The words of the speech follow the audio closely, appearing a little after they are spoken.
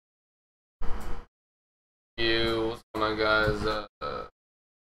on, guys?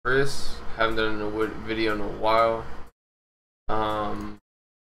 Chris, haven't done a video in a while. But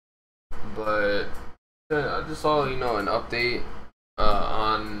I just saw, an update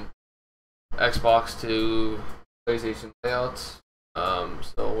on Xbox to PlayStation layouts. So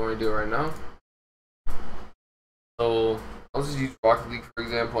we're gonna do it right now. So I'll just use Rocket League for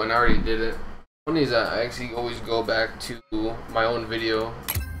example, and I already did it. One is that I actually always go back to my own video.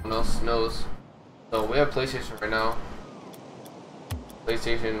 No one else knows. So we have PlayStation right now.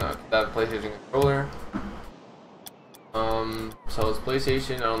 PlayStation, that PlayStation controller. So it's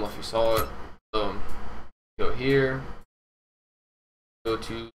PlayStation. I don't know if you saw it. So go here. Go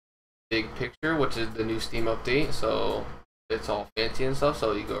to big picture, which is the new Steam update. So it's all fancy and stuff.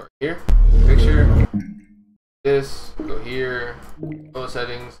 So you go right here, picture. This, go here, go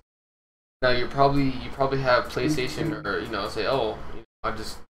settings. Now you probably have PlayStation, or say, oh,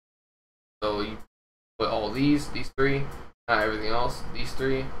 so you put all these three, not everything else, these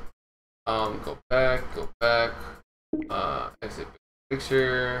three. Go back, exit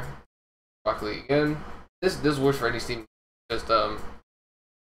picture, Rocket League again. This works for any Steam. It's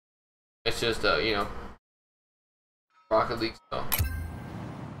just Rocket League stuff.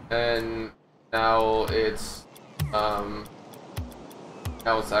 And now it's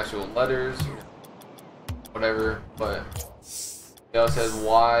actual letters, whatever, but it also says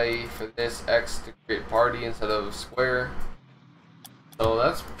Y for this, X to create party instead of square. So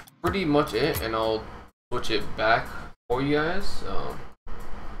that's pretty much it, and I'll switch it back for you guys. So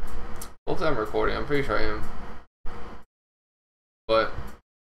hopefully I'm recording. I'm pretty sure I am, but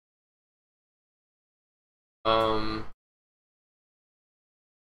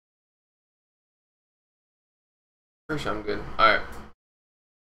pretty sure I'm good. Alright.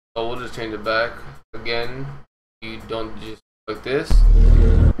 So we'll just change it back. Again, you don't just click this,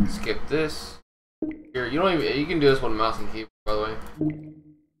 skip this. Here, you can do this with a mouse and keyboard, by the way.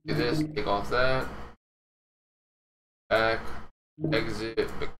 Do this, take off that. Back, exit,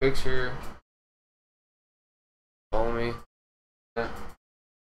 big picture. Follow me. Yeah.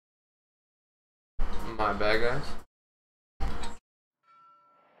 My bad, guys.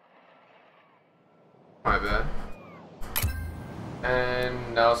 My bad.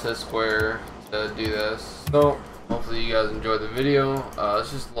 And now it says square to do this. So hopefully you guys enjoyed the video.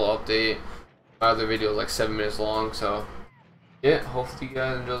 It's just a little update. My other video is like 7 minutes long, so yeah, hopefully you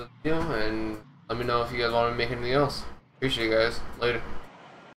guys enjoyed the video, and let me know if you guys want to make anything else. Appreciate it, guys. Later.